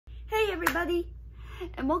everybody,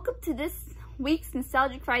 and welcome to this week's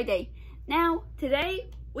Nostalgic Friday. Now, today,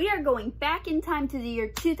 we are going back in time to the year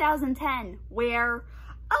 2010, where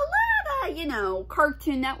a lot of,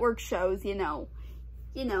 Cartoon Network shows, came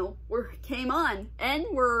on, and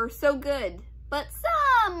were so good. But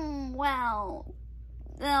some, some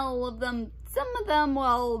of them,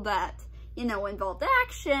 that, involved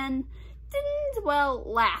action, didn't,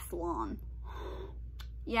 last long.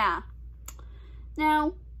 Yeah.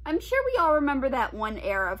 Now, I'm sure we all remember that one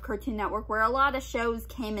era of Cartoon Network where a lot of shows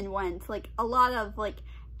came and went, a lot of,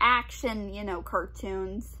 action,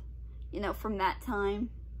 cartoons, from that time,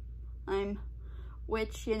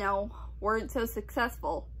 which, weren't so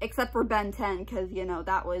successful, except for Ben 10, because,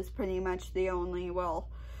 that was pretty much the only,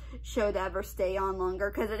 show to ever stay on longer,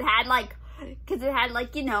 because it had,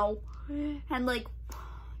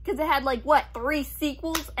 what, 3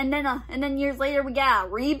 sequels, and then years later we got a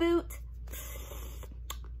reboot.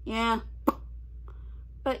 Yeah,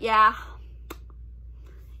 but yeah,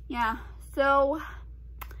 so,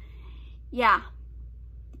 yeah,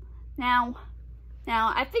 now,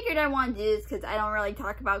 I figured I wanted to do this because I don't really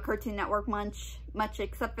talk about Cartoon Network much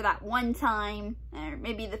except for that one time, or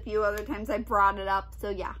maybe the few other times I brought it up, so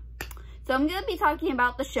yeah. So I'm going to be talking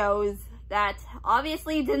about the shows that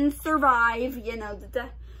obviously didn't survive, the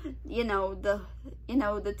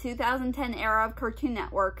 2010 era of Cartoon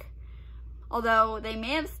Network. Although they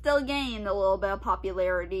may have still gained a little bit of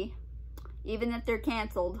popularity, even if they're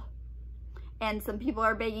canceled. And some people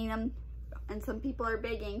are begging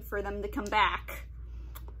for them to come back.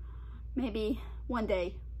 Maybe one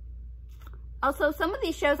day. Also, some of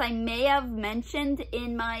these shows I may have mentioned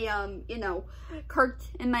in my,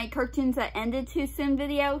 cartoons that ended too soon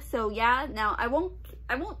video. So yeah, now I won't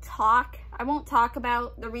talk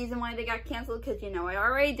about the reason why they got canceled because, I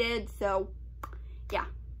already did. So yeah.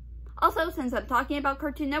 Also, since I'm talking about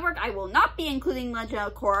Cartoon Network, I will not be including Legend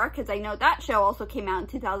of Korra, because I know that show also came out in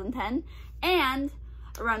 2010, and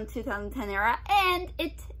around the 2010 era, and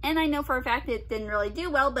I know for a fact it didn't really do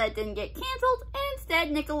well, but it didn't get canceled, and instead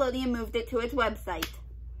Nickelodeon moved it to its website,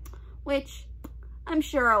 which I'm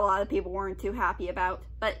sure a lot of people weren't too happy about,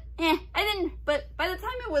 but but by the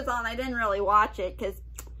time it was on, I didn't really watch it, because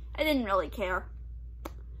I didn't really care.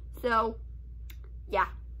 So, yeah.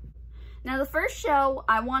 Now, the first show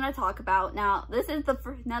I want to talk about, this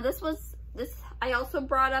I also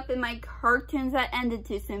brought up in my Cartoons That Ended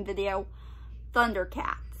Too Soon video,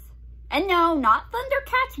 Thundercats. And no, not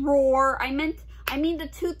Thundercats Roar, I mean the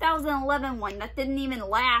 2011 one that didn't even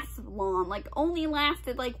last long, only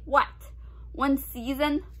lasted, what, 1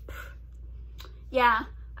 season? Yeah,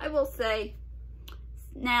 I will say,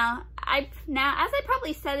 as I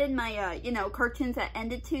probably said in my, Cartoons That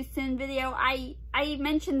Ended Too Soon video, I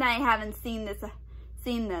mentioned that I haven't seen this.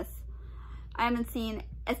 I haven't seen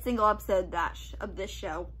a single episode of this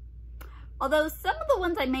show. Although some of the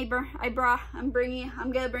ones I'm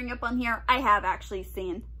gonna bring up on here, I have actually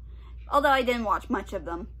seen. Although I didn't watch much of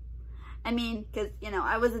them. Because,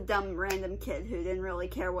 I was a dumb random kid who didn't really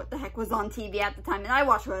care what the heck was on TV at the time, and I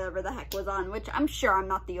watched whatever the heck was on, which I'm sure I'm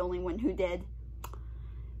not the only one who did.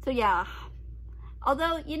 So yeah,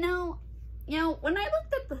 although, when I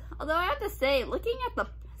looked at although I have to say,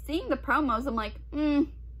 seeing the promos, I'm like,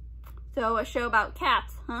 so a show about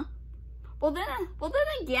cats, huh? Well then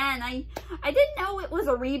again, I didn't know it was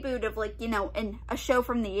a reboot of a show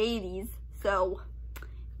from the 80s, so,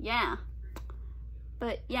 yeah.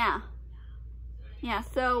 But yeah,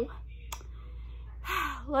 so,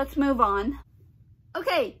 let's move on.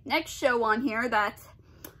 Okay, next show on here that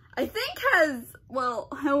I think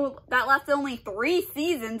that lasted only 3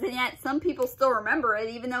 seasons, and yet some people still remember it,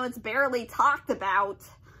 even though it's barely talked about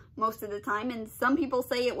most of the time, and some people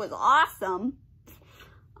say it was awesome,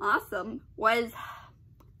 was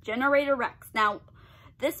Generator Rex. Now,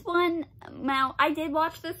 this one, I did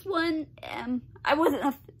watch this one, I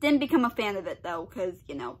didn't become a fan of it, though, because,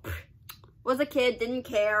 was a kid, didn't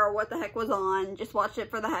care what the heck was on, just watched it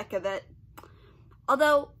for the heck of it.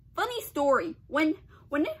 Although, funny story, when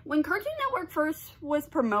Cartoon Network first was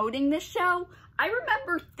promoting this show, I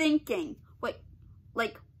remember thinking, wait,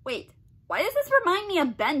 why does this remind me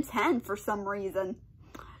of Ben 10 for some reason?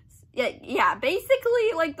 Yeah,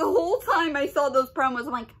 basically, the whole time I saw those promos,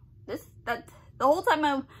 I'm like, the whole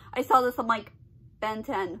time I saw this, I'm like, Ben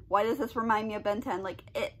 10, why does this remind me of Ben 10? Ben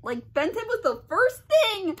 10 was the first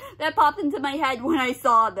thing that popped into my head when I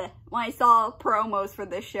saw promos for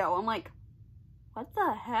this show. I'm like, what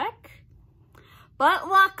the heck? But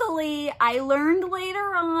luckily, I learned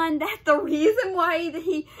later on that the reason why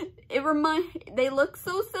they look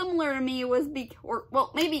so similar to me was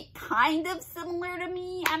maybe kind of similar to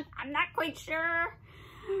me. I'm not quite sure.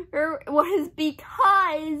 was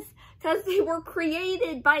because they were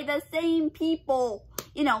created by the same people.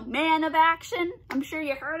 You know, Man of Action. I'm sure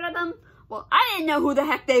you heard of them. Well, I didn't know who the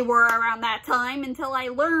heck they were around that time until I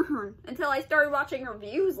started watching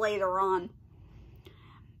reviews later on.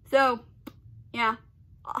 So, yeah.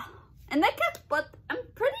 And but I'm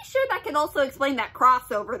pretty sure that could also explain that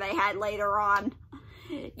crossover they had later on.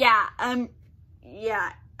 Yeah, I'm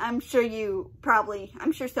sure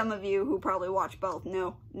some of you who probably watch both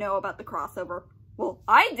know about the crossover. Well,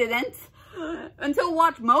 I didn't until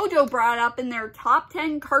Watch Mojo brought up in their top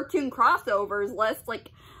 10 cartoon crossovers list.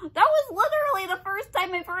 Like, that was literally the first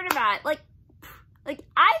time I've heard about it. Like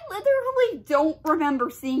I literally don't remember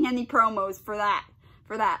seeing any promos for that.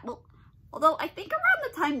 Well, although I think around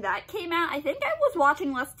the time that came out, I think I was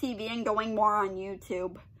watching less TV and going more on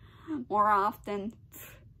YouTube more often.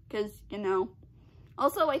 Because, you know.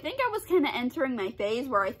 Also, I think I was kind of entering my phase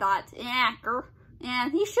where I thought,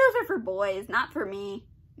 these shows are for boys, not for me.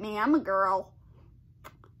 I'm a girl.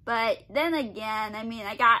 But then again, I mean,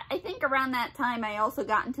 I think around that time I also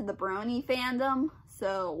got into the Brony fandom.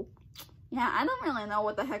 So, yeah, I don't really know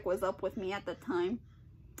what the heck was up with me at the time.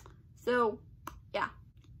 So, yeah.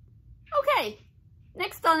 Okay,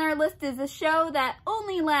 next on our list is a show that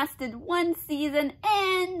only lasted one season,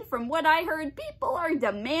 and from what I heard, people are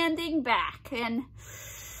demanding back. And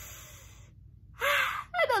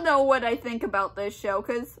I don't know what I think about this show,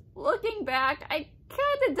 because looking back, I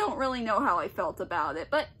kind of don't really know how I felt about it.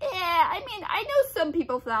 But yeah, I mean, I know some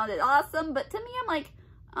people found it awesome, but to me, I'm like,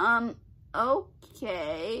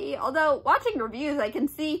 okay. Although, watching reviews, I can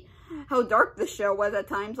see how dark the show was at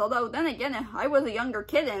times. Although, then again, I was a younger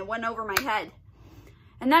kid and it went over my head.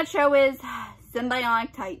 And that show is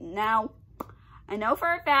Sym-Bionic Titan. Now, I know for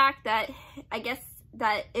a fact that, I guess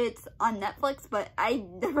that it's on Netflix, but I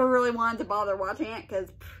never really wanted to bother watching it because,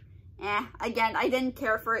 again, I didn't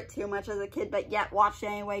care for it too much as a kid, but yet watched it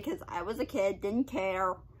anyway because I was a kid, didn't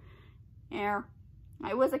care. Yeah,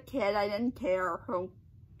 I was a kid, I didn't care. So,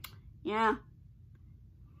 yeah.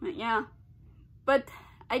 But, yeah. But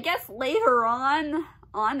I guess later on,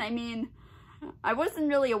 I mean, I wasn't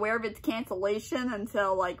really aware of its cancellation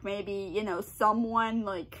until, like, maybe, you know,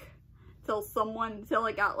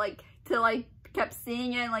 till I kept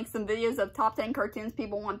seeing it in, like, some videos of top 10 cartoons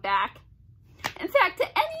people want back. In fact, to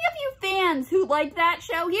any of you fans who like that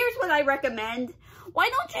show, here's what I recommend. Why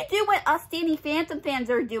don't you do what us Danny Phantom fans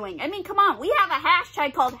are doing? I mean, come on, we have a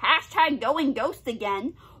hashtag called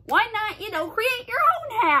 #GoingGhostAgain. Why not, you know, create your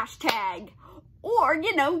own hashtag? Or,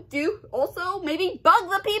 you know, also maybe bug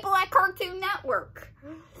the people at Cartoon Network.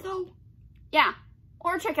 So, yeah.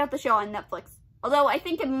 Or check out the show on Netflix. Although I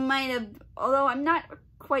think it might have, although I'm not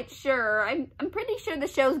quite sure. I'm pretty sure the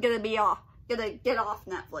show's gonna get off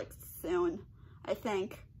Netflix soon, I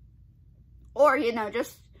think. Or, you know,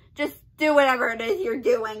 just do whatever it is you're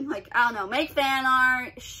doing. Like, I don't know, make fan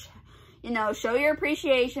art, you know, show your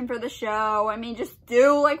appreciation for the show. I mean, just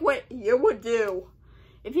do like what you would do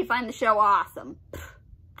if you find the show awesome.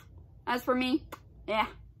 As for me, yeah,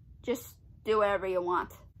 just do whatever you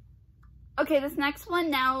want. Okay, this next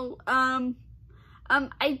one now,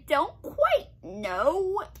 I don't quite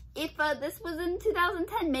know if this was in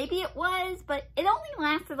 2010. Maybe it was, but it only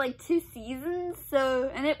lasted like 2 seasons,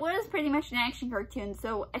 and it was pretty much an action cartoon,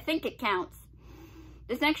 so I think it counts.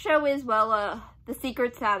 This next show is, well, The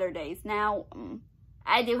Secret Saturdays. Now,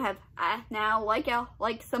 I do have, now,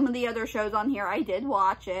 like some of the other shows on here, I did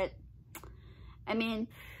watch it. I mean,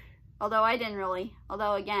 again,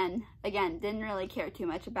 didn't really care too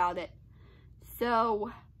much about it.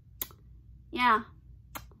 So, yeah.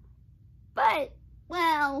 But,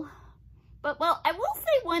 well, I will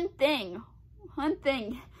say one thing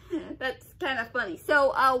that's kind of funny.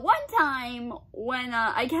 So, one time when,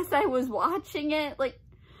 I guess I was watching it, like,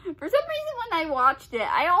 for some reason when I watched it,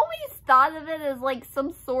 I always thought of it as, like,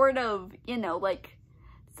 some sort of, you know, like,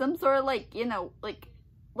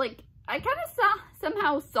 I kind of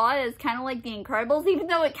somehow saw it as kind of like The Incredibles, even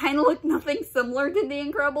though it kind of looked nothing similar to The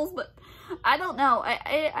Incredibles, but I don't know.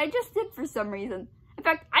 I just did for some reason. In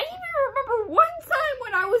fact, I even remember one time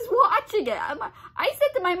when I was watching it, I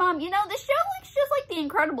said to my mom, you know, the show looks just like The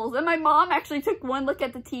Incredibles, and my mom actually took one look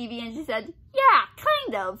at the TV and she said, yeah,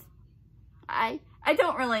 kind of. I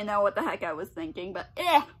don't really know what the heck I was thinking, but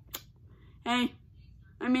hey, I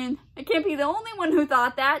mean, I can't be the only one who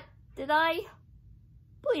thought that, did I?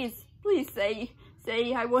 Please say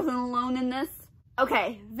I wasn't alone in this.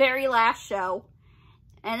 Okay, very last show.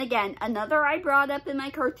 And again, another I brought up in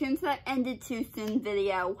my Cartoons That Ended Too Soon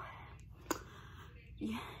video.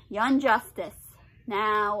 Young Justice.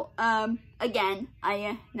 Now, again,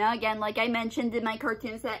 like I mentioned in my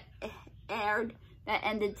Cartoons That that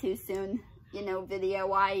ended too soon, you know, video.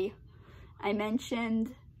 I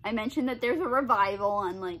mentioned that there's a revival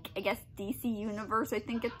on, like, I guess DC Universe, I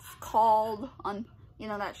think it's called, on, you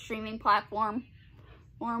know, that streaming platform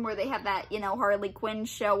where they have that, you know, Harley Quinn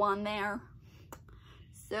show on there.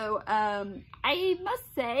 So, I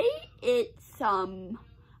must say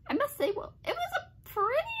well, it was a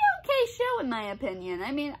pretty okay show in my opinion.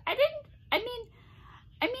 I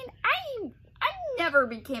never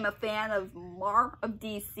became a fan of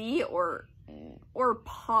DC or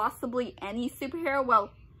possibly any superhero.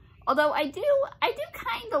 Well, although I do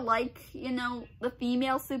kind of like, you know, the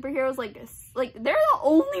female superheroes, like they're the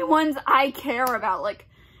only ones I care about. Like,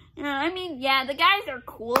 you know, I mean, yeah, the guys are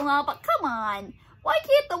cool and all, but come on, why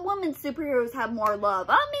can't the women superheroes have more love?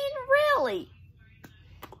 I mean, really.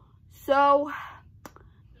 So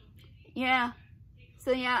yeah,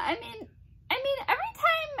 I mean, every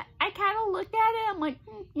time I kind of look at it, I'm like,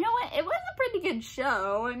 you know what? It was a pretty good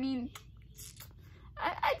show. I mean,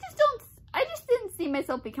 I just didn't see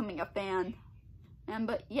myself becoming a fan.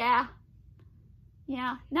 But yeah,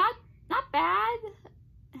 not bad,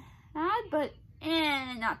 but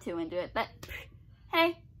not too into it. But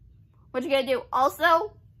hey, what you gonna do?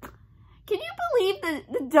 Also, can you believe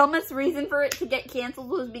the dumbest reason for it to get canceled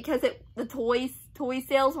was because the toy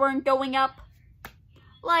sales weren't going up?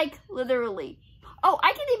 Like, literally. Oh,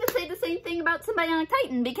 I can even say the same thing about Symbionic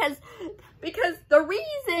Titan because the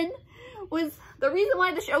reason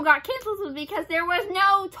why the show got canceled was because there was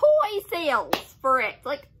no toy sales for it.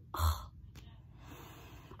 Like, ugh.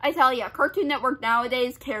 I tell ya, Cartoon Network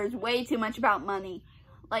nowadays cares way too much about money.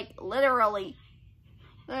 Like, literally.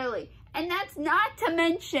 And that's not to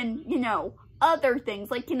mention, you know, other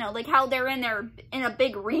things, like, you know, like how they're in a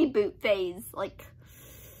big reboot phase, like,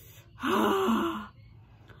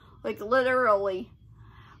 like, literally.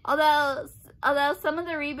 Although some of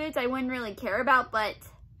the reboots I wouldn't really care about, but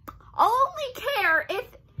I'll only care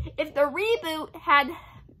if the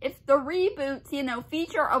reboots, you know,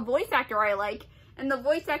 feature a voice actor I like, and the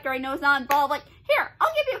voice actor I know is not involved. Like, here,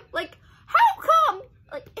 I'll give you, like, how come,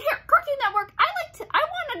 like, here, Cartoon Network, I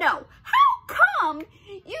want to know, how come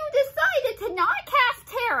you decided to not cast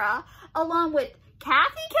Tara along with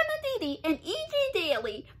Kathy Kennedy and E.G.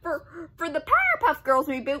 Daily for the Powerpuff Girls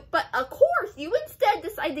reboot, but of course you instead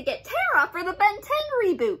decided to get Tara for the Ben 10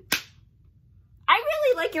 reboot? I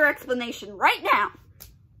really like your explanation right now,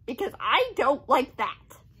 because I don't like that.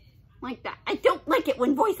 I don't like it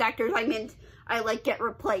when voice actors get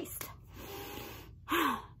replaced.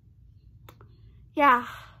 Yeah,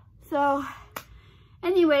 so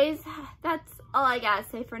anyways, that's all I gotta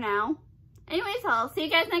say for now. Anyways, I'll see you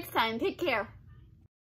guys next time. Take care.